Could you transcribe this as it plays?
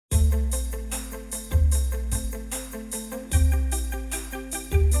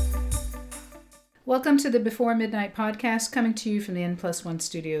Welcome to the Before Midnight podcast, coming to you from the N+1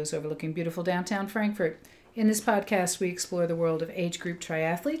 studios overlooking beautiful downtown Frankfort. In this podcast, we explore the world of age group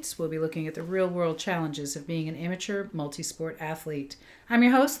triathletes. We'll be looking at the real-world challenges of being an amateur multi-sport athlete. I'm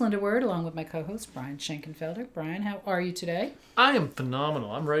your host, Linda Word, along with my co-host, Brian Schenkenfelder. Brian, how are you today? I am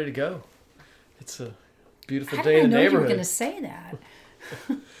phenomenal. I'm ready to go. It's a beautiful How day in the did I know you were neighborhood. going to say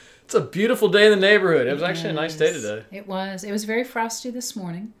that? It's a beautiful day in the neighborhood. It was actually a nice day today. It was. It was very frosty this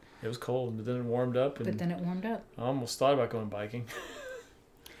morning. It was cold, but then it warmed up. But then it warmed up. I almost thought about going biking.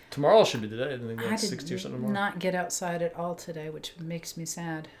 Tomorrow should be the day. I think I it's did 60 or something tomorrow. not get outside at all today, which makes me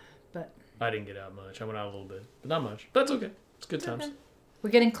sad. But I didn't get out much. I went out a little bit, but not much. That's okay. It's good times. okay. We're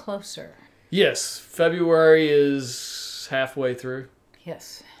getting closer. Yes, February is halfway through.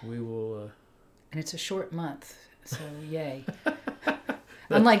 Yes. We will... And it's a short month, so yay.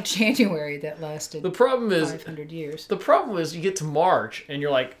 Unlike January that lasted The problem is 500 years. The problem is you get to March and you're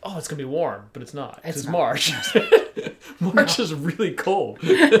like, oh, it's going to be warm, but it's not. It's It's not. March. March is really cold.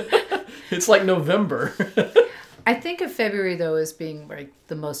 It's like November. I think of February, though, as being like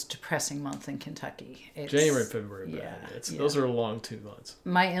the most depressing month in Kentucky. It's, January and February. Yeah, yeah. Those are long 2 months.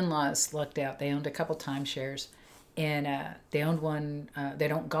 My in-laws lucked out. They owned a couple timeshares, and they owned one. They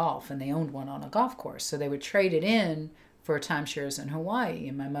don't golf, and they owned one on a golf course. So they would trade it in for timeshares in Hawaii.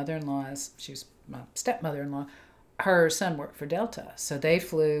 And my mother-in-law's, she was my stepmother-in-law, her son worked for Delta. So they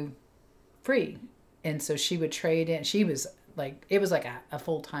flew free. And so she would trade in. She was like, it was like a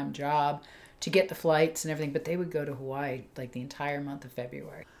full-time job to get the flights and everything. But they would go to Hawaii like the entire month of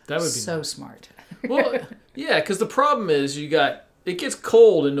February. That would be so nice. smart. Well, yeah, because the problem is it gets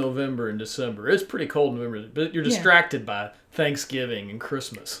cold in November and December. It's pretty cold in November, but you're distracted by Thanksgiving and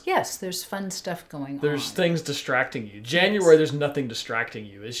Christmas. Yes, there's fun stuff going on. There's things distracting you. January, there's nothing distracting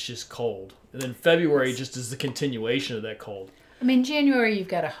you. It's just cold. And then February just is the continuation of that cold. I mean, January, you've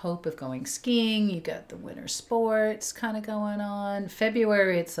got a hope of going skiing. You've got the winter sports kind of going on.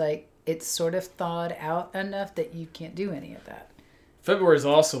 February, it's like, it's sort of thawed out enough that you can't do any of that. February is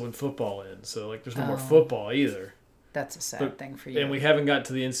also when football ends, so like there's no more football either. That's a sad thing for you. And we haven't got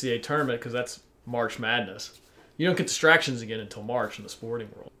to the NCAA tournament because that's March Madness. You don't get distractions again until March in the sporting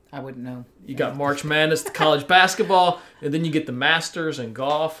world. I wouldn't know. You got March Madness, the college basketball, and then you get the Masters and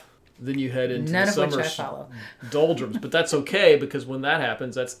golf. Then you head into None the of which summer I follow. doldrums. But that's okay because when that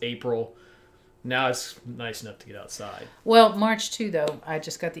happens, that's April. Now it's nice enough to get outside. Well, March 2, though, I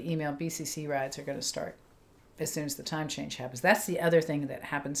just got the email. BCC rides are going to start as soon as the time change happens. That's the other thing that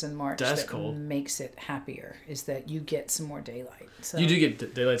happens in March That's that cool. makes it happier, is that you get some more daylight. So, You do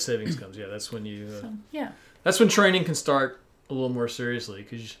get daylight savings comes. Yeah, that's when you. yeah. That's when training can start a little more seriously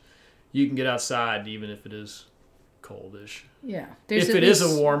because you can get outside even if it is coldish. Yeah. If at it is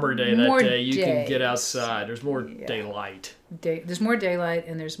least a warmer day that more day, you can get days. outside. There's more daylight. There's more daylight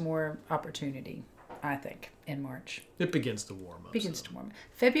and there's more opportunity, I think, in March. It begins to warm up. Begins to warm.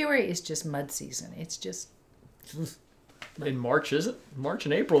 February is just mud season. It's just... In March, is it? March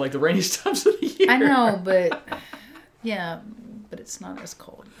and April, like the rainiest times of the year. I know, but... Yeah, but it's not as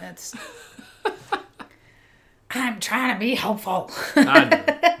cold. That's... I'm trying to be hopeful. I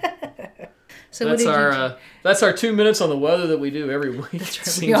know. So That's what did you our that's our 2 minutes on the weather that we do every week. It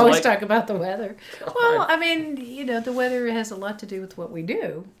We seems always like. talk about the weather. Well, I mean, the weather has a lot to do with what we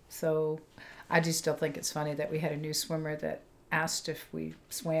do. So I do still think it's funny that we had a new swimmer that asked if we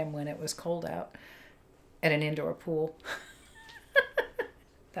swam when it was cold out at an indoor pool.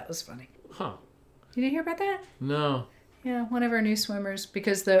 That was funny. Huh. You didn't hear about that? No. Yeah, one of our new swimmers,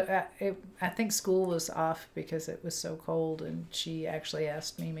 because I think school was off because it was so cold, and she actually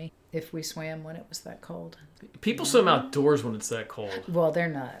asked me if we swam when it was that cold. People swim outdoors when it's that cold. Well, they're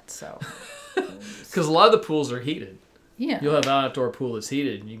not, so. Because a lot of the pools are heated. Yeah. You'll have an outdoor pool that's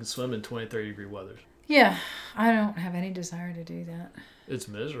heated and you can swim in 20, 30 degree weather. Yeah, I don't have any desire to do that. It's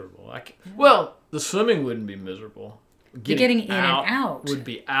miserable. Well, the swimming wouldn't be miserable. Getting in and out would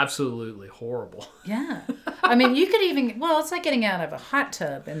be absolutely horrible. Yeah. I mean, you could even, well, it's like getting out of a hot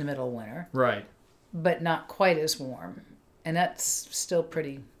tub in the middle of winter, Right. but not quite as warm. And that's still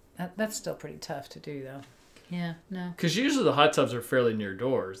pretty tough to do, though. Yeah, no. Because usually the hot tubs are fairly near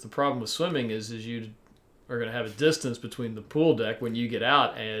doors. The problem with swimming is you are going to have a distance between the pool deck when you get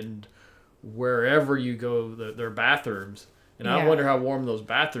out and wherever you go, there are bathrooms. And I Yeah. wonder how warm those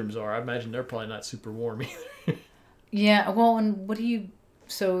bathrooms are. I imagine they're probably not super warm either. Yeah, well, and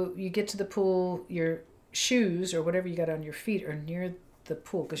so you get to the pool, your shoes or whatever you got on your feet are near the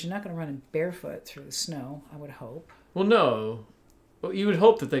pool, because you're not going to run in barefoot through the snow, I would hope. Well, no. Well, you would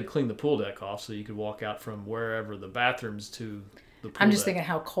hope that they'd clean the pool deck off so you could walk out from wherever the bathrooms to the pool I'm just deck. thinking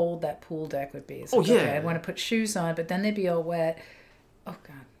how cold that pool deck would be. It's Oh, like, yeah. okay, I'd want to put shoes on, but then they'd be all wet. Oh,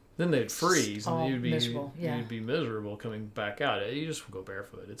 God. Then they'd freeze, all and miserable. Yeah. you'd be miserable coming back out. You just go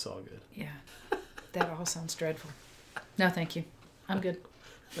barefoot. It's all good. Yeah. That all sounds dreadful. No, thank you. I'm good.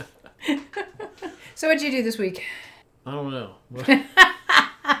 So what'd you do this week? I don't know.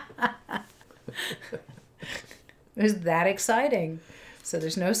 It was that exciting. So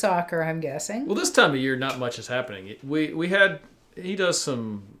there's no soccer, I'm guessing. Well, this time of year, not much is happening. He does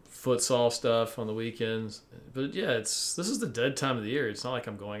some futsal stuff on the weekends, but yeah, this is the dead time of the year. It's not like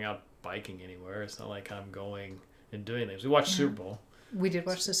I'm going out biking anywhere. It's not like I'm going and doing things. We watched Super Bowl. We did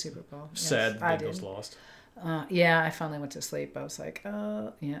watch the Super Bowl. Sad yes, the Bengals lost. Yeah, I finally went to sleep. I was like,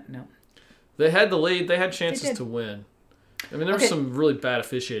 yeah, no. They had the lead. They had chances to win. I mean, there was some really bad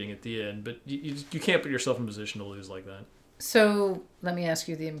officiating at the end, but you can't put yourself in a position to lose like that. So let me ask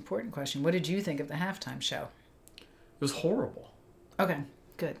you the important question. What did you think of the halftime show? It was horrible. Okay,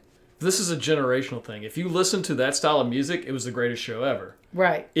 good. This is a generational thing. If you listen to that style of music, it was the greatest show ever.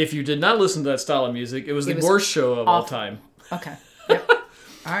 Right. If you did not listen to that style of music, it was the worst show of all time. Okay. Yep.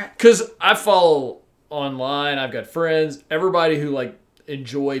 All right. Because I follow online, I've got friends, everybody who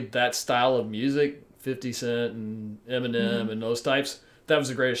enjoyed that style of music, 50 Cent and Eminem and those types, that was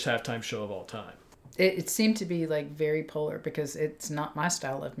the greatest halftime show of all time. It seemed to be very polar because it's not my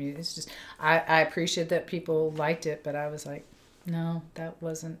style of music. It's just I appreciate that people liked it, but I was like, no, that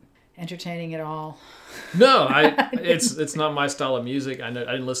wasn't entertaining at all. No, it's not my style of music. I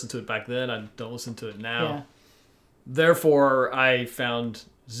didn't listen to it back then. I don't listen to it now. Yeah. Therefore, I found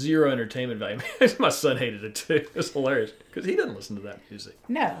zero entertainment value. My son hated it too. It was hilarious because he doesn't listen to that music.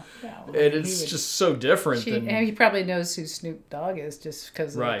 No. And it's just so different. He probably knows who Snoop Dogg is just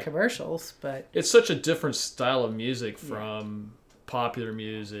because of the commercials, but it's such a different style of music from popular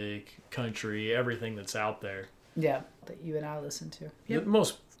music, country, everything that's out there. Yeah, that you and I listen to. Yep.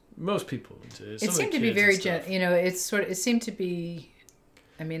 Most people do. It seemed to be very it seemed to be.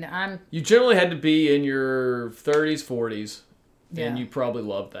 I mean, You generally had to be in your 30s, 40s, and you probably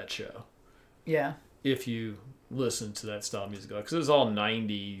loved that show. Yeah. If you listened to that style of music, because it was all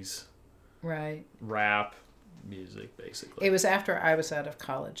 90s, right? Rap music, basically. It was after I was out of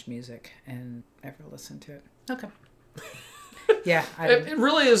college music and ever listened to it. Okay. Yeah, it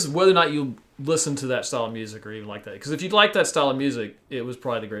really is whether or not you listen to that style of music or even like that. Because if you like that style of music, it was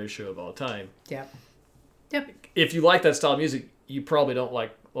probably the greatest show of all time. Yeah. Yep. If you like that style of music, you probably don't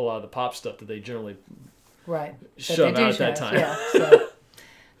like a lot of the pop stuff that they generally shove out at that time. Yeah, so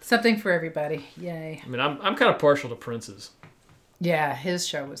something for everybody. Yay. I mean, I'm kind of partial to Prince's. Yeah, his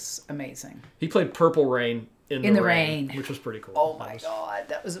show was amazing. He played Purple Rain in the rain, which was pretty cool. Oh my God,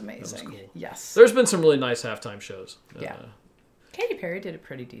 that was amazing. That was cool. Yes. There's been some really nice halftime shows. Yeah. Katy Perry did a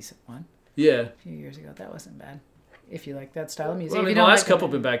pretty decent one. Yeah. A few years ago. That wasn't bad. If you like that style of music. Well, I mean, the last couple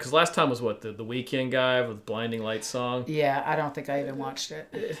have been bad, because last time was the Weeknd guy with Blinding Lights song. Yeah, I don't think I even watched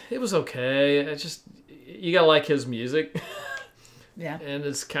it. It was okay. It's just, you gotta like his music. Yeah. And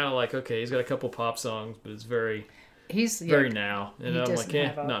it's kind of like, okay, he's got a couple pop songs, but it's very now. And he I'm doesn't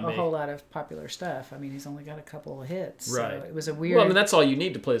like, have a whole lot of popular stuff. I mean, he's only got a couple of hits. Right. So it was a weird... Well, I mean, that's all you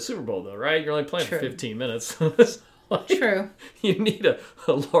need to play the Super Bowl, though, right? You're only playing for 15 minutes. True. You need a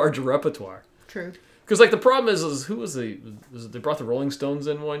large repertoire. True. Because the problem is who was they brought the Rolling Stones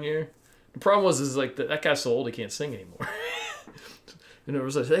in one year. The problem was that guy's so old he can't sing anymore. And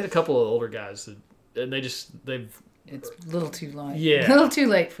they had a couple of older guys and it's a little too late. Yeah, a little too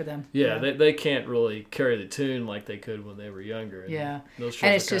late for them. Yeah. They can't really carry the tune like they could when they were younger. And yeah, those shows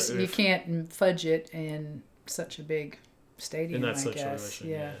and it's just you can't fudge it in such a big stadium. In that I guess. situation,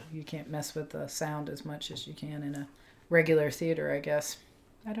 yeah, you can't mess with the sound as much as you can in a regular theater. I guess.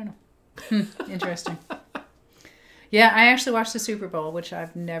 I don't know. Interesting. Yeah, I actually watched the Super Bowl, which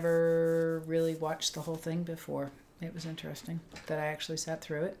I've never really watched the whole thing before. It was interesting that I actually sat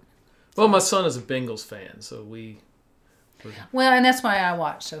through it. Well, my son is a Bengals fan, so we... Well, and that's why I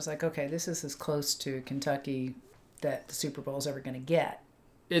watched. I was like, okay, this is as close to Kentucky that the Super Bowl is ever going to get.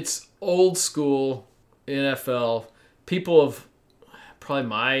 It's old school NFL. People of probably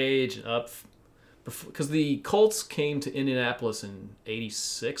my age and up... Because the Colts came to Indianapolis in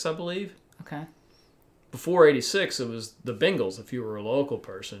 86, I believe. Okay. Before 86, it was the Bengals, if you were a local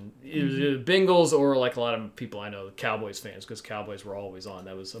person. It was either Bengals or, like a lot of people I know, Cowboys fans, because Cowboys were always on.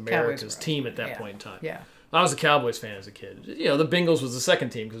 That was America's team at that point in time. Yeah. I was a Cowboys fan as a kid. The Bengals was the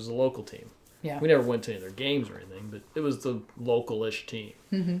second team because it was a local team. Yeah. We never went to any of their games or anything, but it was the local-ish team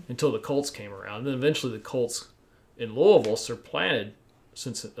until the Colts came around. And then eventually the Colts in Louisville supplanted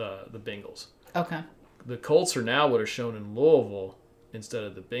the Bengals. Okay. The Colts are now what are shown in Louisville instead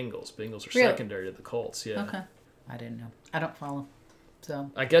of the Bengals. Bengals are secondary to the Colts. Yeah. Okay. I didn't know. I don't follow. So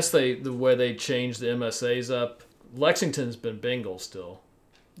I guess the way they changed the MSAs up, Lexington's been Bengals still.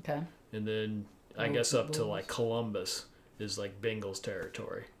 Okay. And then I guess up to like Columbus is like Bengals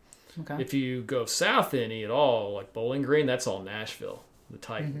territory. Okay. If you go south any at all, like Bowling Green, that's all Nashville, the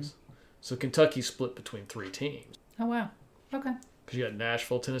Titans. So Kentucky's split between 3 teams. Oh, wow. Okay. Because you got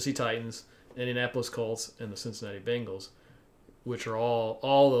Nashville, Tennessee Titans, Indianapolis Colts, and the Cincinnati Bengals, which are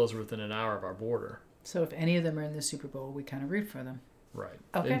all those are within an hour of our border. So if any of them are in the Super Bowl, we kind of root for them. Right.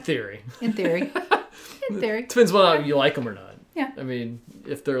 Okay. In theory. In theory. In theory. Depends whether you like them or not. Yeah. I mean,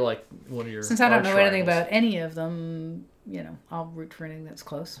 if they're like one of your Since I don't know anything rivals. about any of them, I'll root for anything that's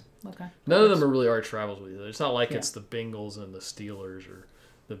close. Okay. None of them are really arch rivals with each other. It's not like Yeah. it's the Bengals and the Steelers or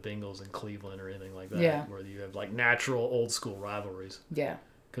the Bengals and Cleveland or anything like that. Yeah. Where you have like natural old school rivalries. Yeah.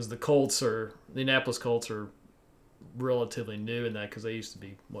 Because the Indianapolis Colts are relatively new in that because they used to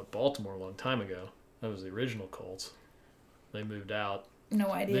be, Baltimore a long time ago. That was the original Colts. They moved out.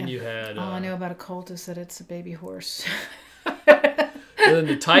 No idea. Then you had... All I know about a colt is that it's a baby horse. And then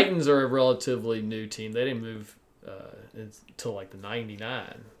the Titans are a relatively new team. They didn't move until like the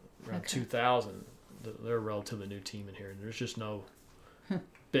 99, around 2000. They're a relatively new team in here. And there's just no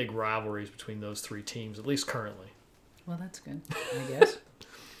big rivalries between those 3 teams, at least currently. Well, that's good, I guess.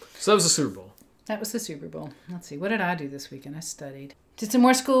 So that was the Super Bowl. That was the Super Bowl. Let's see. What did I do this weekend? I studied. Did some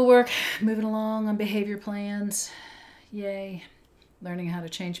more schoolwork, moving along on behavior plans. Yay. Learning how to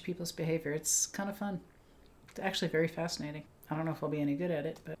change people's behavior. It's kind of fun. It's actually very fascinating. I don't know if I'll be any good at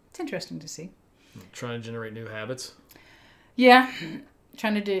it, but it's interesting to see. Trying to generate new habits. Yeah.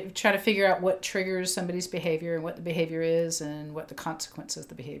 Try to figure out what triggers somebody's behavior and what the behavior is and what the consequences of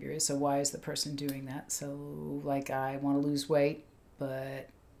the behavior is. So why is the person doing that? So like I want to lose weight, but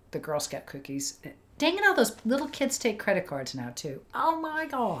the Girl Scout cookies. Dang it, all those little kids take credit cards now too. Oh my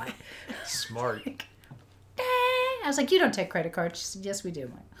God. Smart. Dang. I was like, you don't take credit cards. She said, yes, we do.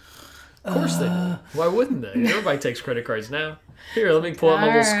 I'm like, Of course they do. Why wouldn't they? Everybody takes credit cards now. Here, let me pull out my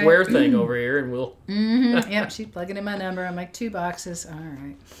little square thing over here and we'll... Yep, she's plugging in my number. I'm like, 2 boxes. All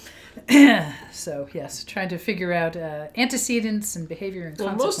right. So, yes, trying to figure out antecedents and behavior and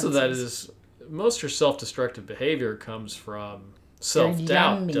consequences. Most of that is... Most your self-destructive behavior comes from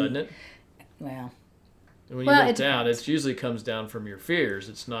self-doubt, doesn't it? Well... And when you look down, it usually comes down from your fears.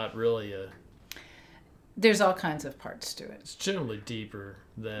 It's not really a... There's all kinds of parts to it. It's generally deeper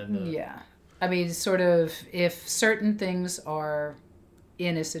than... Yeah. I mean, sort of, if certain things are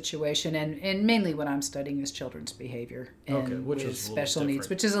in a situation, and mainly what I'm studying is children's behavior and which with is special needs, different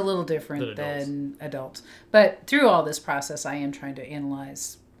which is a little different than than adults. But through all this process, I am trying to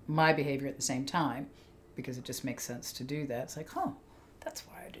analyze my behavior at the same time because it just makes sense to do that. It's like, oh, that's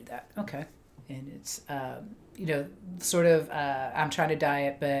why I do that. Okay. And it's, I'm trying to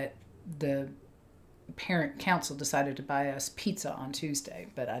diet, but the parent council decided to buy us pizza on Tuesday,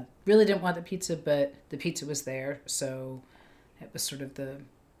 but I really didn't want the pizza, but the pizza was there, so it was sort of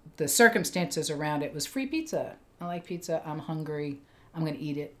the circumstances around it was free pizza. I like pizza. I'm hungry. I'm going to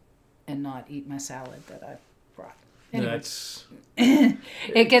eat it and not eat my salad that I brought. Anyway. That's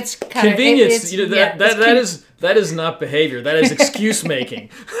it gets kind convenience. of That is not behavior. That is excuse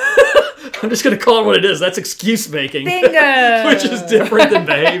making. I'm just going to call it what it is. That's excuse making, bingo, which is different than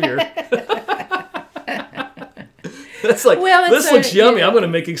behavior. That's like, this looks yummy. I'm going to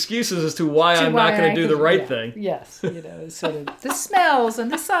make excuses as to why I'm not going to do the right thing. Yes, it's sort of the smells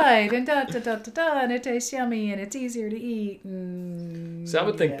and the sight and and it tastes yummy and it's easier to eat. So I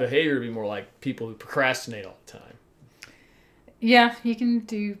would think behavior would be more like people who procrastinate all the time. Yeah, you can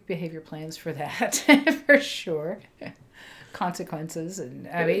do behavior plans for that for sure. Consequences and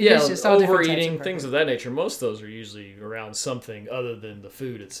there's just all overeating, things of that nature. Most of those are usually around something other than the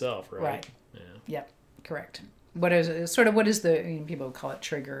food itself, right? Right. Yeah. Yep. Correct. What is the people call it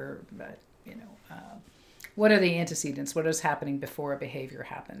trigger, but what are the antecedents? What is happening before a behavior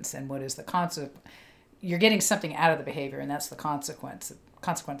happens, and what is the consequence? You're getting something out of the behavior, and that's the consequence. The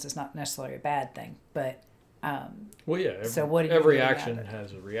consequence is not necessarily a bad thing, but every action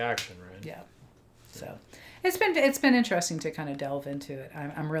has a reaction, right? Yeah. So it's been interesting to kind of delve into it.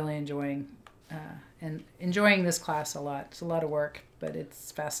 I'm really enjoying this class a lot. It's a lot of work, but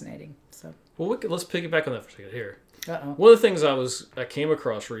it's fascinating. So. Well, let's piggyback on that for a second here. Uh-oh. One of the things I came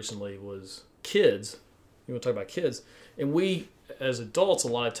across recently was kids. You want to talk about kids, and we as adults a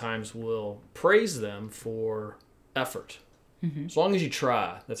lot of times will praise them for effort. Mm-hmm. As long as you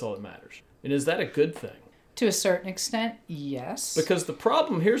try, that's all that matters. And is that a good thing? To a certain extent, yes. Because the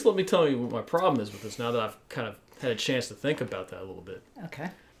problem let me tell you what my problem is with this. Now that I've kind of had a chance to think about that a little bit. Okay.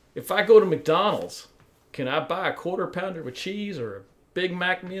 If I go to McDonald's, can I buy a quarter pounder with cheese or a Big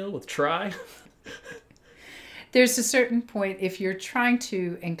Mac meal with try? There's a certain point, if you're trying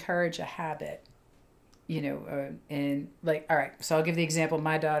to encourage a habit, and like, all right, so I'll give the example.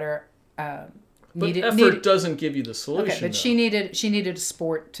 My daughter But effort doesn't give you the solution. Okay, but she needed a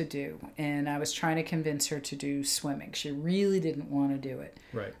sport to do, and I was trying to convince her to do swimming. She really didn't want to do it.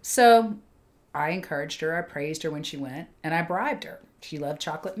 Right. So I encouraged her. I praised her when she went, and I bribed her. She loved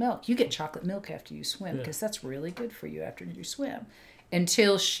chocolate milk. You get chocolate milk after you swim because that's really good for you after you swim.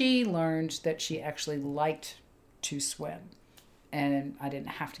 Until she learned that she actually liked to swim, and I didn't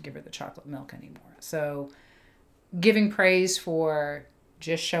have to give her the chocolate milk anymore. So giving praise for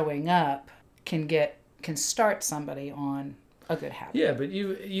just showing up can start somebody on a good habit. Yeah, but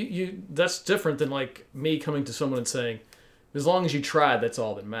you that's different than like me coming to someone and saying, as long as you try, that's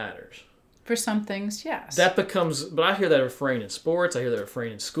all that matters. For some things, yes. That becomes, but I hear that refrain in sports, I hear that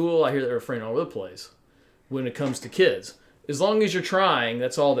refrain in school, I hear that refrain all over the place when it comes to kids. As long as you're trying,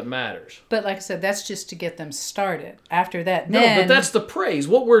 that's all that matters. But like I said, that's just to get them started. After that, No, but that's the praise.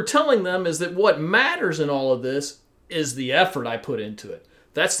 What we're telling them is that what matters in all of this is the effort I put into it.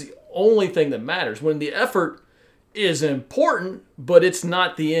 That's the only thing that matters. When the effort is important, but it's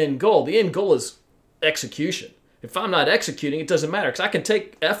not the end goal. The end goal is execution. If I'm not executing, it doesn't matter because I can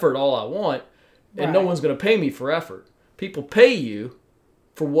take effort all I want and no one's going to pay me for effort. People pay you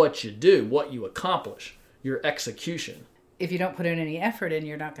for what you do, what you accomplish, your execution. If you don't put in any effort in,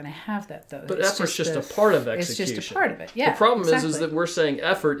 you're not going to have that, though. But effort's just a part of execution. It's just a part of it, yeah. The problem is that we're saying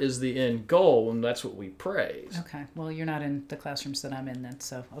effort is the end goal, and that's what we praise. Okay, well, you're not in the classrooms that I'm in then,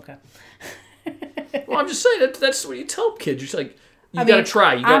 so, okay. Well, I'm just saying, that's what you tell kids. You're like, you got to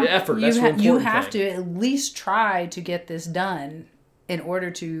try, you got effort, that's the important You have thing. to at least try to get this done in order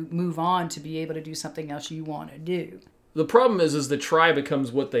to move on to be able to do something else you want to do. The problem is the try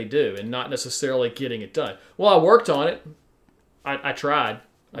becomes what they do, and not necessarily getting it done. Well, I worked on it. I tried.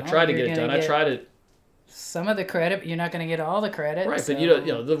 I tried to get it done. I tried it. Some of the credit, but you're not going to get all the credit. Right, so.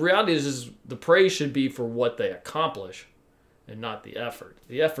 But the reality is the praise should be for what they accomplish, and not the effort.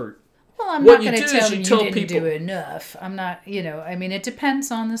 The effort. Well, I'm not going to tell them you didn't do enough. I'm not. I mean, it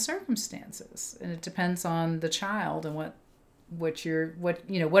depends on the circumstances, and it depends on the child and what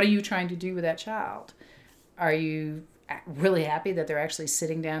are you trying to do with that child? Are you really happy that they're actually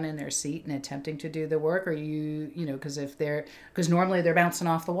sitting down in their seat and attempting to do the work? Or because normally they're bouncing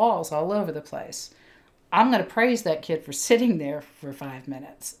off the walls all over the place. I'm going to praise that kid for sitting there for 5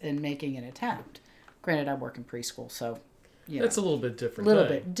 minutes and making an attempt. Granted, I work in preschool, so that's a little bit different.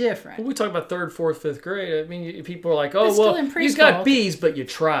 Bit different. When we talk about 3rd, 4th, 5th grade, I mean, people are like, oh, well, you got B's, but you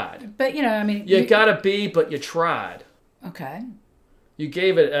tried. But, you got a B, but you tried. Okay. You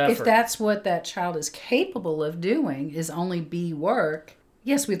gave it effort. If that's what that child is capable of doing, is only B work,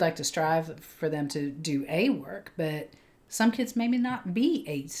 yes, we'd like to strive for them to do A work, but some kids maybe not be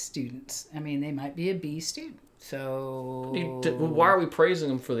A students. I mean, they might be a B student. So why are we praising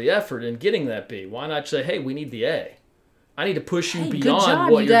them for the effort in getting that B? Why not say, hey, we need the A? I need to push you beyond good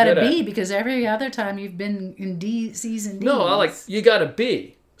job. What you you're got good a B at. Because every other time you've been in D, C's and D's. No, you got a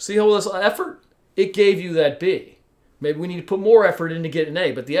B. See all this effort? It gave you that B. Maybe we need to put more effort in to get an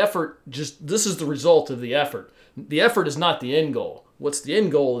A, but the effort this is the result of the effort. The effort is not the end goal. What's the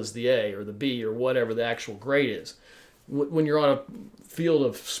end goal is the A or the B or whatever the actual grade is. When you're on a field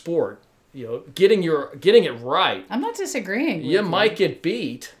of sport, getting it right. I'm not disagreeing. You might get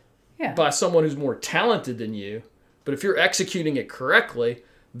beat by someone who's more talented than you, but if you're executing it correctly,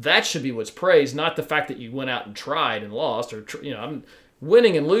 that should be what's praised, not the fact that you went out and tried and lost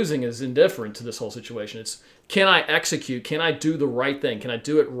winning and losing is indifferent to this whole situation. It's, can I execute? Can I do the right thing? Can I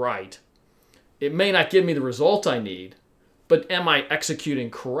do it right? It may not give me the result I need, but am I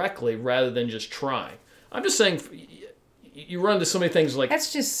executing correctly rather than just trying? I'm just saying, you run into so many things like,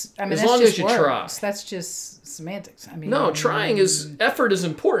 that's just, as long as you try. That's just semantics. No, effort is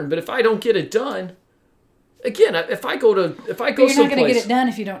important, but if I don't get it done, again, if I go someplace, you're not going to get it done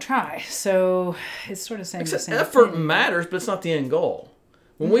if you don't try. So it's sort of saying the same effort thing. matters, but it's not the end goal.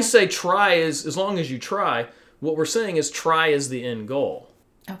 When we say try is as long as you try, what we're saying is try is the end goal.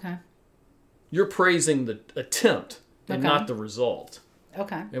 Okay. You're praising the attempt and not the result.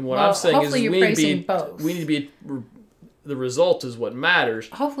 Okay. And what I'm saying is we need to be the result is what matters.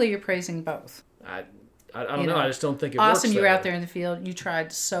 Hopefully you're praising both. I don't know. I just don't think it works. Awesome, you're out there in the field. You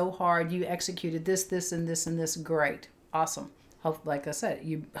tried so hard. You executed this, and this, and this. Great. Awesome. Like I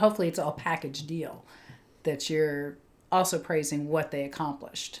said, hopefully it's all package deal that you're also praising what they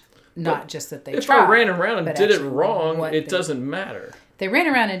accomplished, not just that they tried. If I ran around and did it wrong, it doesn't matter. They ran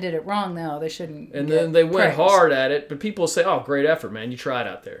around and did it wrong, though. They shouldn't. And then they went hard at it, but people say, oh, great effort, man. You tried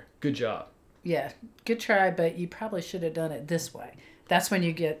out there. Good job. Yeah, good try, but you probably should have done it this way. That's when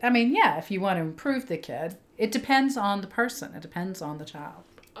you get, if you want to improve the kid, it depends on the person. It depends on the child.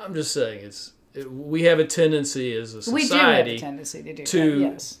 I'm just saying we have a tendency as a We do have a society tendency to do to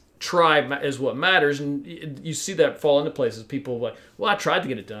that, yes. try is what matters, and you see that fall into places. People like, well, I tried to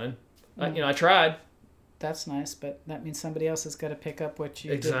get it done. I tried. That's nice, but that means somebody else has got to pick up what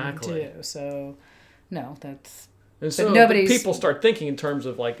you Exactly. didn't do. So, no, that's... And so nobody's- people start thinking in terms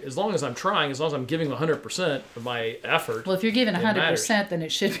of like, as long as I'm trying, as long as I'm giving 100% of my effort. Well, if you're giving it 100%, then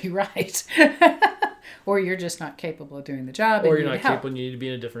it should be right. Or you're just not capable of doing the job. or and you're you not need help. capable, and you need to be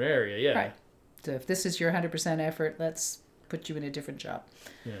in a different area. Yeah. Right. So if this is your 100% effort, let's put you in a different job.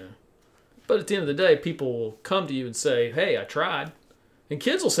 Yeah. But at the end of the day, people will come to you and say, hey, I tried. And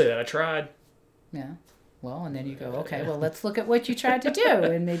kids will say that, I tried. Yeah. Well, and then you go, okay, well, let's look at what you tried to do,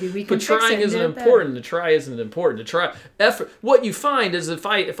 and maybe we can But fix trying it and isn't do it better. important. To try isn't important. To try effort. What you find is if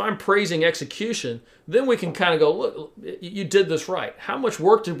I'm praising execution, then we can kind of go, look, you did this right. How much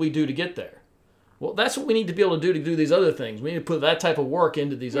work did we do to get there? Well, that's what we need to be able to do these other things. We need to put that type of work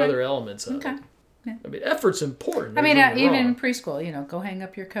into these other elements of Okay. it. Yeah. I mean, effort's important. I mean, There's nothing even wrong. preschool, go hang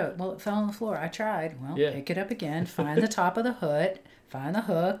up your coat. Well, it fell on the floor. I tried. Well, Yeah. pick it up again, find the top of the hood, find the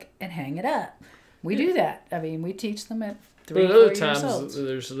hook, and hang it up. We do that. I mean, we teach them at 3 But or 4 other years times, old.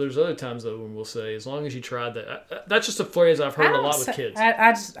 there's other times though when we'll say, as long as you tried that. That's just a phrase I've heard a lot with kids.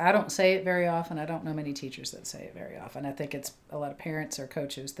 I don't say it very often. I don't know many teachers that say it very often. I think it's a lot of parents or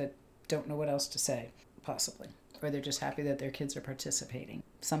coaches that don't know what else to say, possibly. Or they're just happy that their kids are participating.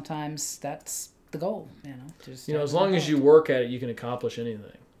 Sometimes that's the goal, Just As long as you work at it, you can accomplish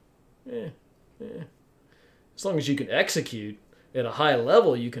anything. As long as you can execute at a high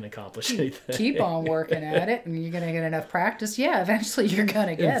level, you can accomplish anything. keep on working at it, and you're going to get enough practice. Yeah, eventually you're going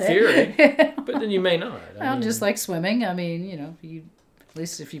to get In theory, it. but then you may not. Well, just like swimming. I mean, at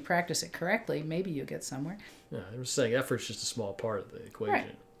least if you practice it correctly, maybe you'll get somewhere. Yeah, I'm just saying effort's just a small part of the equation.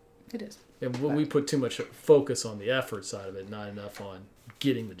 Right. It is. And when we put too much focus on the effort side of it, not enough on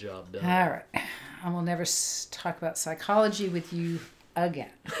getting the job done. All right. I will never talk about psychology with you again.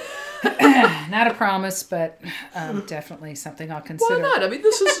 Not a promise, but definitely something I'll consider. Why not? I mean,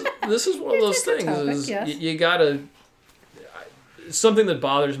 this is one of those It's a things. topic, Is yes. you gotta. Something that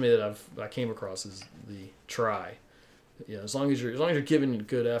bothers me that I came across is the try. As long as you're giving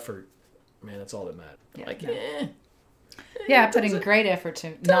good effort, man, that's all that matters. Yeah, Yeah, I put in great effort to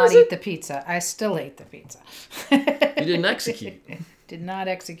not Does it? eat the pizza. I still ate the pizza. You didn't execute. Did not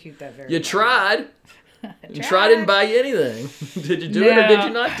execute that very You well. tried. And try didn't buy you anything. Did you do it or did you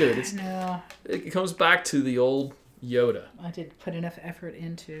not do it? No, It comes back to the old Yoda. I did put enough effort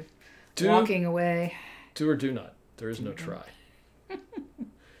into Do, walking away. do or do not. There is no try.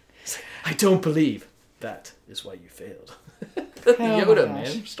 It's like, I don't believe. That is why you failed. Yoda, my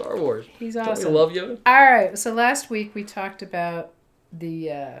gosh. man. Star Wars. He's Don't awesome. we love Yoda? All right, so last week we talked about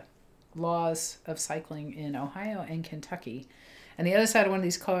the laws of cycling in Ohio and Kentucky. And the other side of one of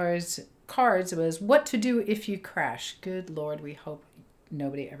these cards was what to do if you crash. Good Lord, we hope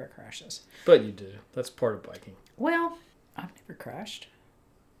nobody ever crashes. But you do. That's part of biking. Well, I've never crashed.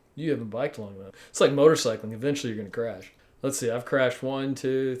 You haven't biked long enough. It's like motorcycling. Eventually you're going to crash. Let's see. I've crashed 1,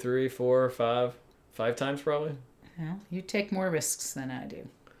 2, 3, 4, 5 times probably. Well, you take more risks than I do.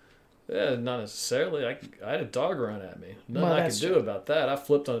 Yeah, not necessarily. I had a dog run at me. Nothing Well, I that's could do true. about that. I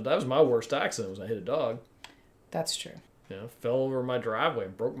flipped on it. That was my worst accident was I hit a dog. That's true. Fell over my driveway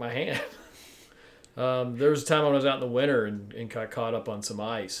and broke my hand. There was a time when I was out in the winter and got caught up on some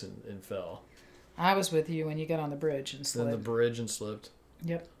ice and fell. I was with you when you got on the bridge and Then slid. the bridge and slipped.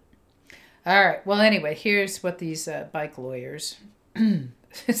 Yep. All right. Well, anyway, here's what these bike lawyers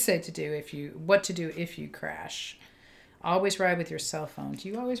say what to do if you crash. Always ride with your cell phone. Do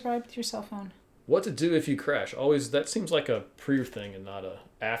you always ride with your cell phone? What to do if you crash? Always. That seems like a pre thing and not a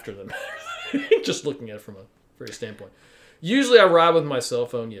after the matter. Just looking at it from a very standpoint. Usually I ride with my cell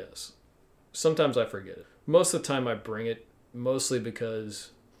phone, yes. Sometimes I forget it. Most of the time I bring it, mostly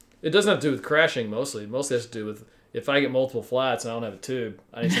because it doesn't have to do with crashing mostly. It mostly has to do with if I get multiple flats and I don't have a tube,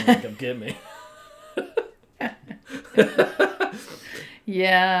 I need someone to come get me.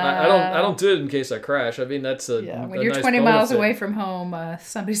 Yeah. I don't do it in case I crash. I mean, that's a Yeah. When a you're nice 20 miles benefit. away from home,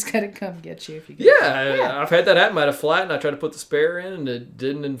 somebody's got to come get you if you get Yeah, I've had that happen. I had a flat and I tried to put the spare in and it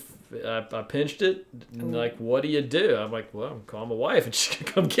didn't. And I pinched it. And like, what do? I'm like, well, I'm calling my wife and she can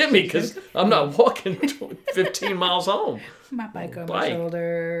come get me because I'm not walking 15 miles home. My bike on my Bike.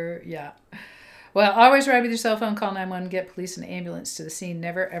 shoulder. Yeah. Well, always ride with your cell phone. Call 911. Get police and ambulance to the scene.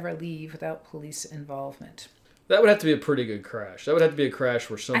 Never ever leave without police involvement. That would have to be a pretty good crash. That would have to be a crash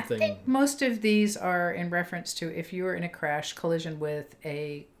where something. I think most of these are in reference to if you were in a crash collision with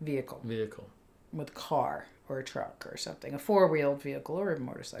a vehicle, with a car or a truck or something, a four-wheeled vehicle or a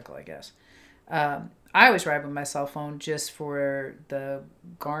motorcycle, I guess. I always ride with my cell phone just for the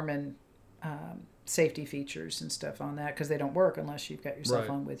Garmin safety features and stuff on that because they don't work unless you've got your cell Right.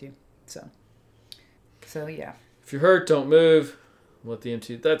 phone with you. So yeah. If you're hurt, don't move. Let the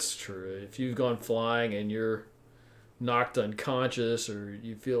MT. That's true. If you've gone flying and you're knocked unconscious or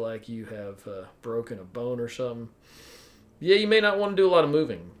you feel like you have broken a bone or something, yeah, you may not want to do a lot of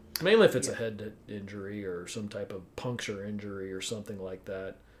moving. Mainly if it's a head injury or some type of puncture injury or something like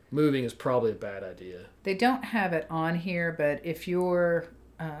that. Moving is probably a bad idea. They don't have it on here, but if you're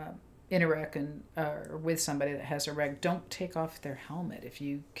in a wreck or with somebody that has a wreck, don't take off their helmet if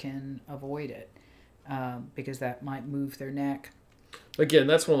you can avoid it, because that might move their neck. Again,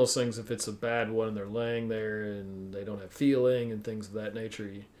 that's one of those things, if it's a bad one and they're laying there and they don't have feeling and things of that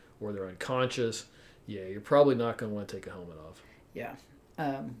nature, or they're unconscious, yeah, you're probably not going to want to take a helmet off. Yeah.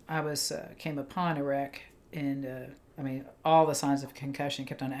 I came upon a wreck, and all the signs of concussion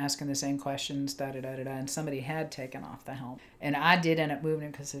kept on asking the same questions, and somebody had taken off the helmet. And I did end up moving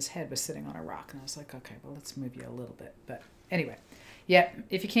him because his head was sitting on a rock, and I was like, okay, well, let's move you a little bit. But anyway, yeah,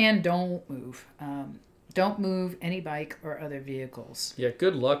 if you can, don't move. Don't move any bike or other vehicles. Yeah,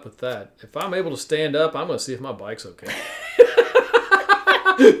 good luck with that. If I'm able to stand up, I'm going to see if my bike's okay.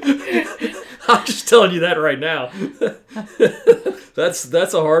 I'm just telling you that right now.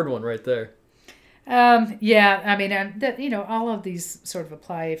 That's a hard one right there. Yeah, all of these sort of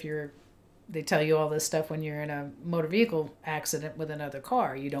apply if they tell you all this stuff when you're in a motor vehicle accident with another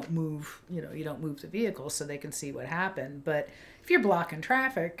car. You don't move the vehicle so they can see what happened. But if you're blocking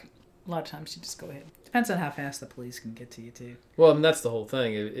traffic, a lot of times you just go ahead. Depends on how fast the police can get to you too. Well, that's the whole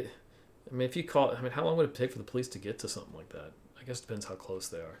thing. If you call, how long would it take for the police to get to something like that? I guess it depends how close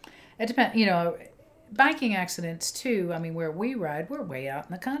they are. It depends, biking accidents too. Where we ride, we're way out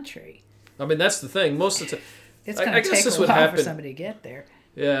in the country. That's the thing. Most of the time, it's going to take a while for somebody to get there.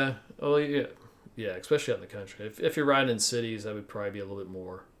 Yeah. Oh, yeah. Yeah, especially out in the country. If you're riding in cities, that would probably be a little bit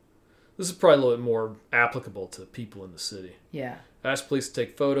more. This is probably a little bit more applicable to people in the city. Yeah. Ask police to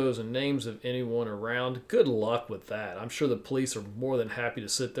take photos and names of anyone around. Good luck with that. I'm sure the police are more than happy to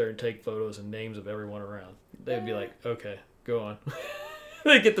sit there and take photos and names of everyone around. They'd be like, okay, go on.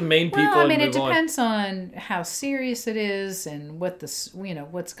 They get the main people and move on. It depends on how serious it is and what's going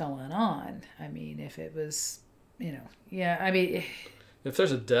on. If it was, if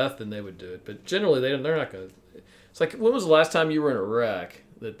there's a death, then they would do it. But generally, they're not going to. It's like, when was the last time you were in a wreck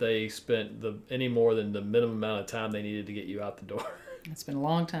that they spent any more than the minimum amount of time they needed to get you out the door? It's been a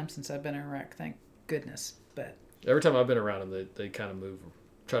long time since I've been in a wreck, thank goodness. But every time I've been around them, they kind of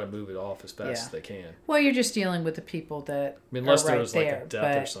try to move it off as fast as they can. Well, you're just dealing with the people that unless are right there was like there, a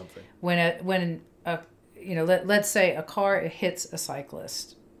death or something. Let's say a car hits a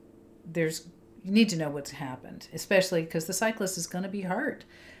cyclist, you need to know what's happened, especially because the cyclist is going to be hurt.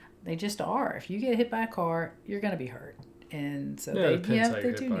 They just are. If you get hit by a car, you're going to be hurt. And so it depends how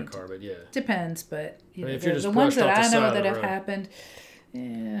you're hit by a car, but yeah. Depends, but if you're just the ones that I know that have road. happened,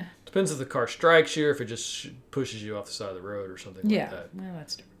 yeah. Depends if the car strikes you or if it just pushes you off the side of the road or something like that. Well,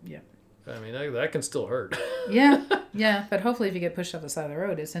 that's different. Yeah. That can still hurt. yeah, but hopefully if you get pushed off the side of the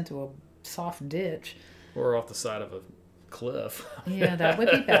road, it's into a soft ditch. Or off the side of a cliff. Yeah, that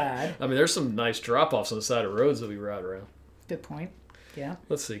would be bad. There's some nice drop-offs on the side of roads that we ride around. Good point. Yeah.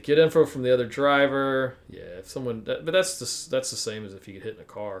 Let's see. Get info from the other driver. Yeah, if someone... But that's the same as if you get hit in a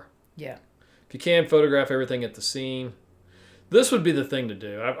car. Yeah. If you can, photograph everything at the scene. This would be the thing to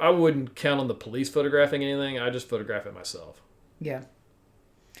do. I wouldn't count on the police photographing anything. I just photograph it myself. Yeah.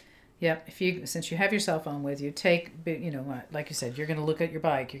 Yeah. Since you have your cell phone with you, like you said, you're going to look at your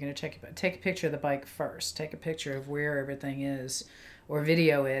bike. You're going to take a picture of the bike first. Take a picture of where everything is, or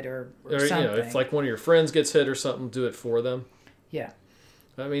video it, or something. If like one of your friends gets hit or something, do it for them. Yeah.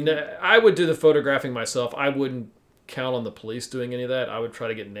 I would do the photographing myself. I wouldn't count on the police doing any of that. I would try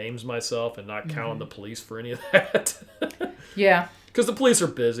to get names myself and not count on the police for any of that. Yeah. Because the police are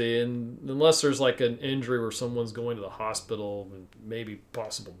busy, and unless there's like an injury where someone's going to the hospital and maybe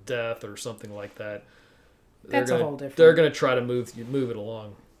possible death or something like that, a whole different. They're going to try to move it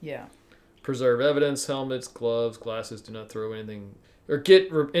along. Yeah. Preserve evidence, helmets, gloves, glasses. Do not throw anything or get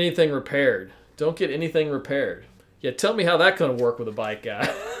anything repaired. Don't get anything repaired. Yeah, tell me how that's going to work with a bike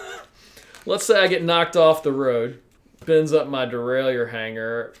guy. Let's say I get knocked off the road, bends up my derailleur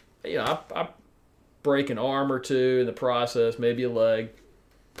hanger. I break an arm or two in the process, maybe a leg.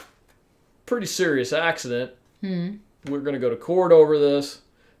 Pretty serious accident. We're going to go to court over this.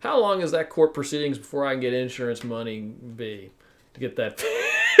 How long is that court proceedings before I can get insurance money be to get that?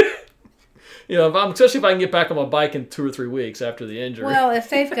 Especially if I can get back on my bike in 2 or 3 weeks after the injury. Well, if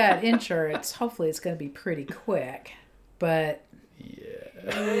they've got insurance, hopefully it's going to be pretty quick. But yeah,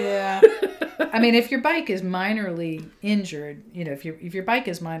 Yeah. I mean, if your bike is minorly injured, if your bike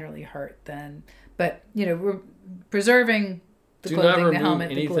is minorly hurt, then, but, we're preserving the Do clothing, not remove the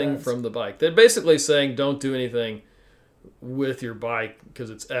helmet, anything the gloves. from the bike. They're basically saying don't do anything with your bike because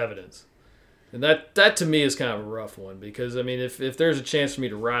it's evidence. And that to me is kind of a rough one because, I mean, if there's a chance for me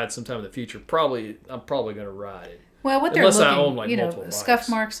to ride sometime in the future, I'm probably going to ride it. Well, what they're Unless looking, I own, like, multiple scuff bikes.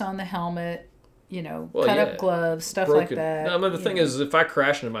 marks on the helmet, Well, cut yeah. up gloves, stuff Broken. like that. No, but the thing is, if I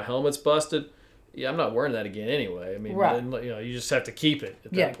crash and my helmet's busted, yeah, I'm not wearing that again anyway. I mean, Right. then, you just have to keep it.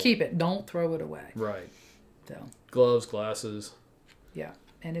 At that point. Keep it. Don't throw it away. Right. So, Gloves, glasses. yeah,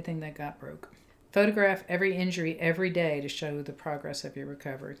 anything that got broke. Photograph every injury every day to show the progress of your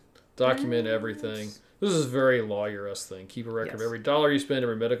recovery. Document everything. This is a very lawyer-esque thing. Keep a record of every dollar you spend,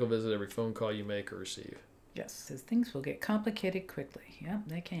 every medical visit, every phone call you make or receive. Yes, says things will get complicated quickly. Yep,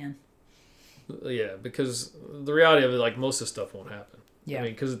 they can. Yeah, because the reality of it, like, most of this stuff won't happen. Yeah. I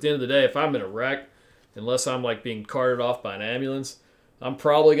mean, because at the end of the day, if I'm in a wreck, unless I'm, like, being carted off by an ambulance, I'm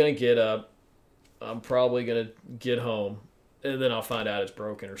probably going to get up. I'm probably going to get home, and then I'll find out it's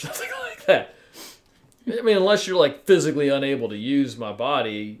broken or something like that. I mean, unless you're, like, physically unable to use my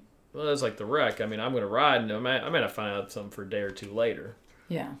body, well, that's like the wreck. I mean, I'm going to ride, and I may not find out something for a day or two later.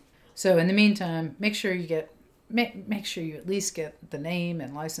 Yeah. So in the meantime, make sure you at least get the name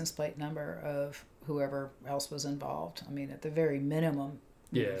and license plate number of whoever else was involved. I mean, at the very minimum,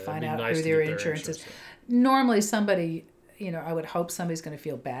 find out who their insurance is. Normally, somebody, I would hope somebody's going to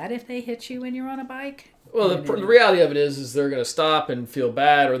feel bad if they hit you when you're on a bike. Well, the reality of it is they're going to stop and feel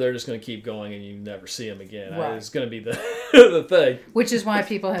bad, or they're just going to keep going and you never see them again. Right. It's going to be the the thing. Which is why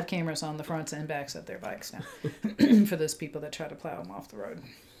people have cameras on the fronts and backs of their bikes now, for those people that try to plow them off the road.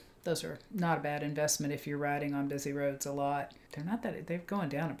 Those are not a bad investment if you're riding on busy roads a lot. They're going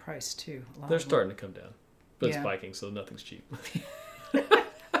down in price too. They're starting to come down. But Yeah. it's biking, so nothing's cheap.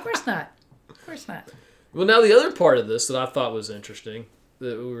 Of course not. Of course not. Well, now the other part of this that I thought was interesting,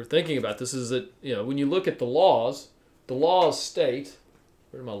 that we were thinking about this, is that, when you look at the laws state,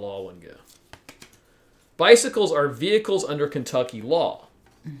 where did my law one go? Bicycles are vehicles under Kentucky law.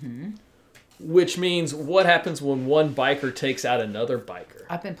 Mm-hmm. Which means what happens when one biker takes out another biker?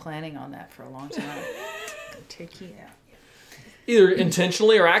 I've been planning on that for a long time. Take you out. Either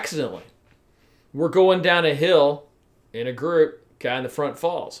intentionally or accidentally. We're going down a hill in a group, guy in the front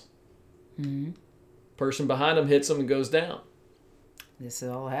falls. Mm-hmm. Person behind him hits him and goes down. This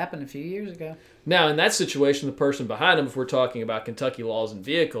all happened a few years ago. Now, in that situation, the person behind him, if we're talking about Kentucky laws and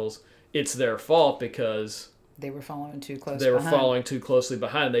vehicles, it's their fault because they were following too close. They were following too closely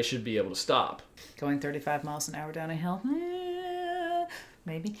behind. They should be able to stop. Going 35 miles an hour down a hill?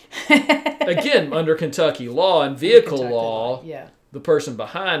 Maybe. Again, under Kentucky law and vehicle law, yeah, the person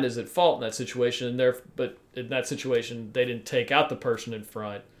behind is at fault in that situation. But in that situation, they didn't take out the person in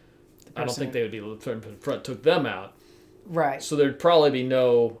front. I don't think they would be able to turn in front, took them out. Right. So there'd probably be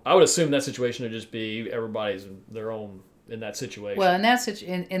I would assume that situation would just be everybody's their own in that situation. Well,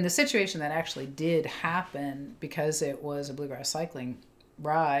 in the situation that actually did happen, because it was a bluegrass cycling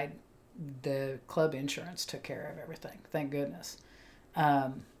ride, the club insurance took care of everything. Thank goodness.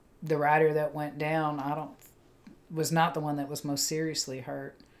 The rider that went down, was not the one that was most seriously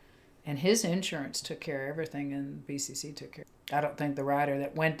hurt, and his insurance took care of everything, and BCC took care. I don't think the rider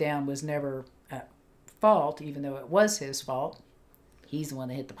that went down was never at fault, even though it was his fault. He's the one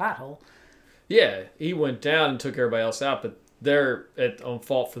that hit the pothole. Yeah, he went down and took everybody else out, but they're on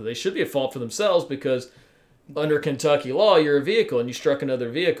fault they should be at fault for themselves because under Kentucky law, you're a vehicle and you struck another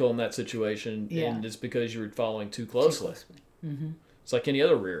vehicle in that situation, and it's because you were following too closely. Mm-hmm. It's like any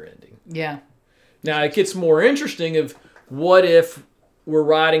other rear ending. Yeah. Now it gets more interesting of what if we're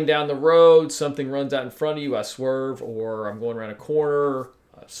riding down the road, something runs out in front of you, I swerve, or I'm going around a corner,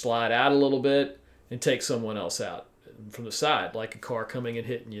 I slide out a little bit and take someone else out from the side, like a car coming and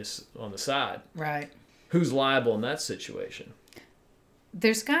hitting you on the side. Right. Who's liable in that situation?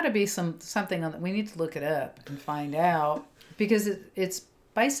 There's got to be something on that. We need to look it up and find out, because it's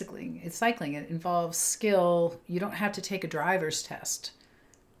bicycling, it's cycling. It involves skill. You don't have to take a driver's test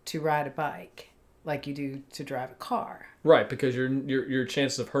to ride a bike like you do to drive a car. Right, because your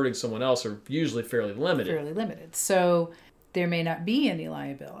chances of hurting someone else are usually fairly limited. So there may not be any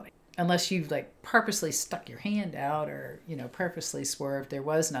liability unless you've purposely stuck your hand out or purposely swerved. There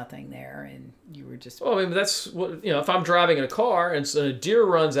was nothing there and you were just. Well, I mean, that's what if I'm driving in a car and a deer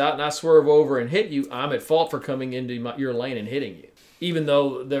runs out and I swerve over and hit you, I'm at fault for coming into your lane and hitting you, even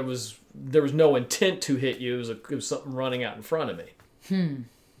though there was no intent to hit you. It was something running out in front of me.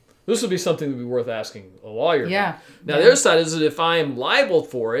 This would be something that would be worth asking a lawyer about. Now, the other side is that if I am liable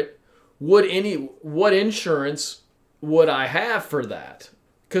for it, what insurance would I have for that?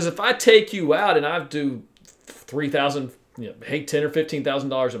 Because if I take you out and I do $3,000, hey, $10,000 or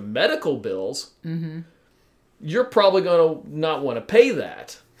 $15,000 of medical bills, you're probably going to not want to pay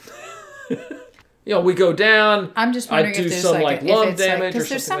that. We go down. I'm just wondering I do if there's some like lung damage, because or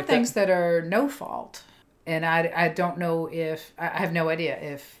there's something some like things that. that are no fault, and I don't know if I have no idea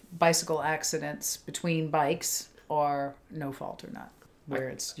if bicycle accidents between bikes are no fault or not, where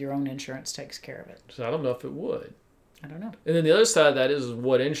it's your own insurance takes care of it. So I don't know if it would. I don't know. And then the other side of that is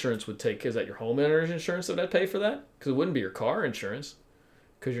what insurance would take. Is that your homeowner's insurance that would pay for that? Because it wouldn't be your car insurance,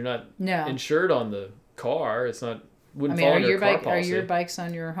 because you're not insured on the car. It's not. Wouldn't fall under your car policy. Are your bikes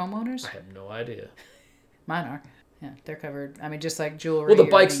on your homeowners? I have no idea. Mine are. Yeah, they're covered. I mean, just like jewelry. Well,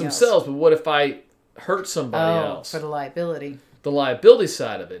 the bikes themselves, but what if I hurt somebody else? For the liability. The liability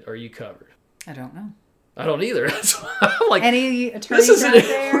side of it, are you covered? I don't know. I don't either. That's why I'm like, any attorneys out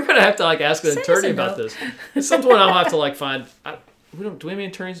there? We're gonna have to ask an attorney about this. At some point, I'll have to find. Do we have any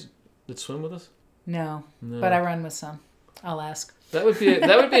attorneys that swim with us? No, but I run with some. I'll ask. That would be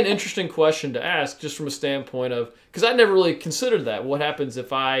an interesting question to ask, just from a standpoint of, because I never really considered that. What happens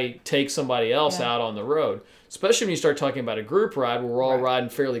if I take somebody else out on the road? Especially when you start talking about a group ride where we're all riding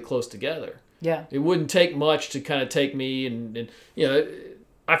fairly close together. Yeah. It wouldn't take much to kind of take me and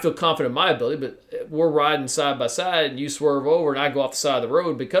I feel confident in my ability, but we're riding side by side and you swerve over and I go off the side of the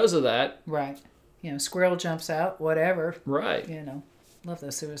road because of that. Right. Squirrel jumps out, whatever. Right. Love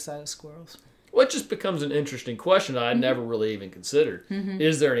those suicidal squirrels. Well, it just becomes an interesting question I never really even considered.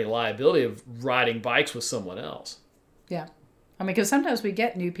 Is there any liability of riding bikes with someone else? Yeah. I mean, because sometimes we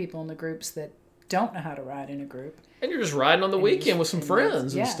get new people in the groups that don't know how to ride in a group. And you're just riding on the weekend with some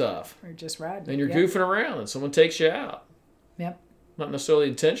friends and stuff. Or just riding. And you're goofing around and someone takes you out. Yep. Not necessarily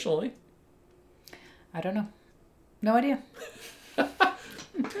intentionally. I don't know. No idea.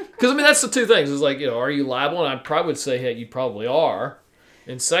 Because, that's the two things. It's like, are you liable? And I probably would say, hey, you probably are.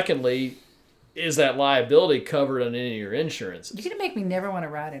 And secondly, is that liability covered on any of your insurances? You're going to make me never want to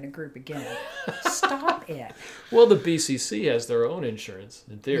ride in a group again. Stop it. Well, the BCC has their own insurance,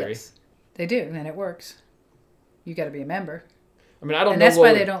 in theory. Yes, they do, and it works. You got to be a member. I don't know. And that's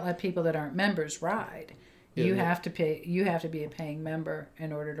why they don't let people that aren't members ride. You have to pay. You have to be a paying member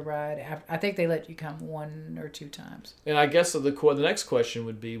in order to ride. I think they let you come 1 or 2 times. And I guess the next question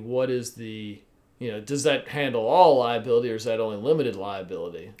would be, what is the, does that handle all liability or is that only limited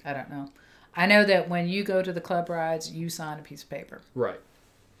liability? I don't know. I know that when you go to the club rides, you sign a piece of paper. Right.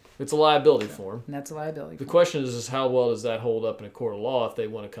 It's a liability form. And that's a liability form. The question is how well does that hold up in a court of law if they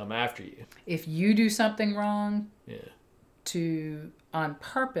want to come after you? If you do something wrong, on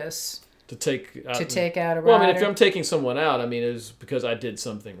purpose to take out a rider. Well, if I'm taking someone out, it's because I did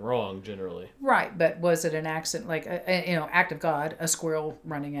something wrong generally. Right, but was it an accident, like act of God, a squirrel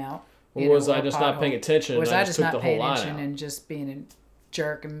running out? Or was I just not paying attention? Was I just took not the paying whole attention line and just being a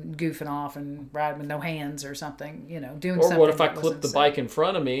jerk and goofing off and riding with no hands or something? Doing or something. Or what if I clipped the bike in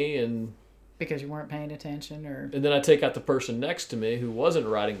front of me and because you weren't paying attention, and then I take out the person next to me who wasn't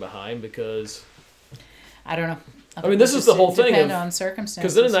riding behind because I don't know. This is the whole thing. Depend on circumstances.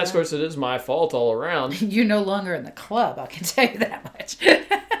 Because then in that case, it is my fault all around. You're no longer in the club, I can tell you that much.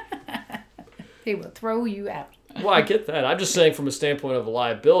 He will throw you out. Well, I get that. I'm just saying from a standpoint of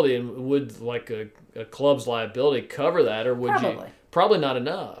liability, and would a club's liability cover that, or would you? Probably not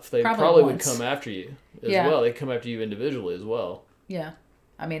enough. They probably would come after you as well. They come after you individually as well. Yeah,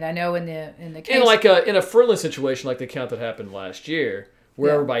 I know in the case, and in a friendly situation like the account that happened last year,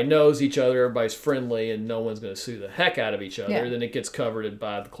 where everybody knows each other, everybody's friendly, and no one's going to sue the heck out of each other, then it gets covered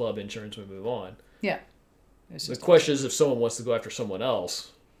by the club insurance when we move on. Yeah. The question is, if someone wants to go after someone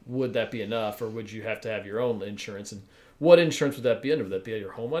else, would that be enough, or would you have to have your own insurance? And what insurance would that be under? Would that be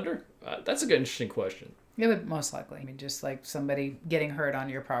your home under? That's a good, interesting question. It would most likely. Just like somebody getting hurt on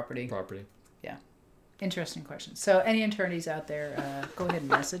your property. Yeah. Interesting question. So any attorneys out there, go ahead and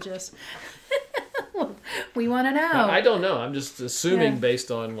message us. We want to know. I don't know. I'm just assuming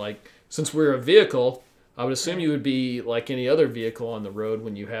based on, since we're a vehicle, I would assume you would be like any other vehicle on the road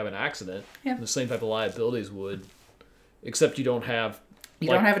when you have an accident. Yeah. The same type of liabilities would, except you don't have... You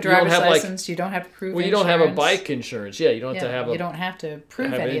don't have a driver's license. You don't have to prove insurance. You don't have a bike insurance. Yeah, you don't have to have You don't have to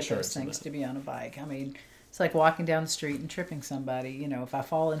prove any of those things to be on a bike. It's like walking down the street and tripping somebody. If I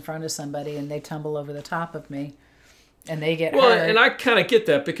fall in front of somebody and they tumble over the top of me and they get hurt. Well, and I kind of get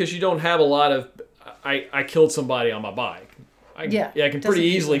that because you don't have a lot of... I killed somebody on my bike. I can pretty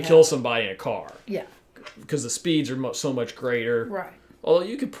easily kill somebody in a car. Yeah. Because the speeds are so much greater. Right. Although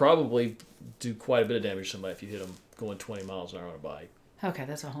you could probably do quite a bit of damage to somebody if you hit them going 20 miles an hour on a bike. Okay,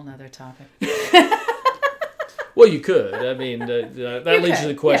 that's a whole nother topic. Well, you could. That leads to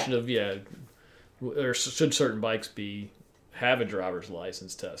the question of, or should certain bikes have a driver's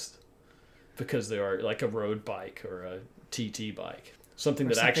license test because they are like a road bike or a TT bike, something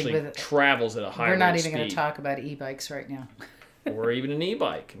that actually travels at a high rate of speed. We're not even going to talk about e-bikes right now. Or even an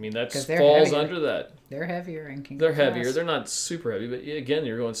e-bike. I mean, that falls heavier. Under that. They're heavier and can They're go heavier. fast. They're not super heavy, but again,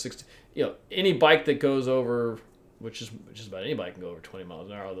 you're going 60. Any bike that goes over, which is just about any bike can go over 20 miles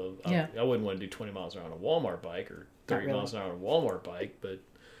an hour. Although I wouldn't want to do 20 miles an hour on a Walmart bike or 30 miles an hour on a Walmart bike. But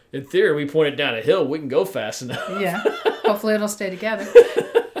in theory, we point it down a hill, we can go fast enough. Yeah. Hopefully, it'll stay together.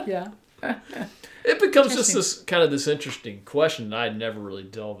 Yeah. It becomes just this interesting question that I'd never really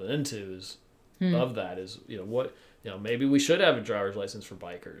delved into maybe we should have a driver's license for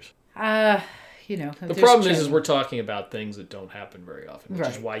bikers. The problem is we're talking about things that don't happen very often, which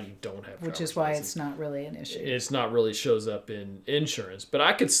is why you don't have. Which is why it's not really an issue. It's not really shows up in insurance, but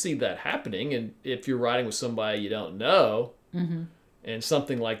I could see that happening. And if you're riding with somebody you don't know, and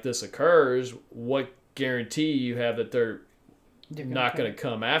something like this occurs, what guarantee you have that they're not going to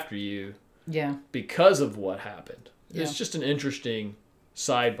come after you? Yeah. Because of what happened. Yeah. It's just an interesting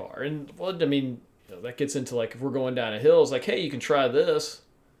sidebar, and that gets into like if we're going down a hill, it's like, hey, you can try this.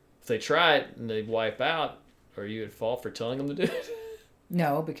 If they try it and they wipe out, are you at fault for telling them to do it?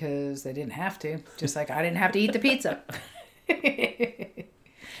 No, because they didn't have to. Just like I didn't have to eat the pizza.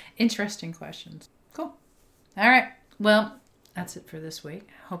 Interesting questions. Cool. All right. Well, that's it for this week.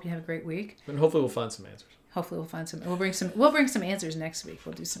 Hope you have a great week. And hopefully we'll find some answers. Hopefully we'll find some. We'll bring some answers next week.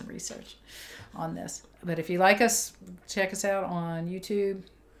 We'll do some research on this. But if you like us, check us out on YouTube.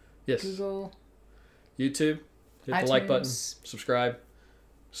 Yes. Google. YouTube. Hit iTunes. The like button. Subscribe.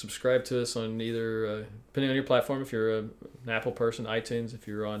 Subscribe to us on either, depending on your platform. If you're an Apple person, iTunes. If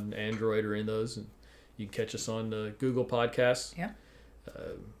you're on Android or any of those, and you can catch us on Google Podcasts. Yeah.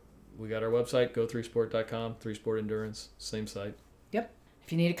 We got our website, go3sport.com. 3Sport Endurance, same site. Yep.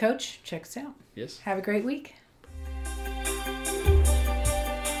 If you need a coach, check us out. Yes. Have a great week.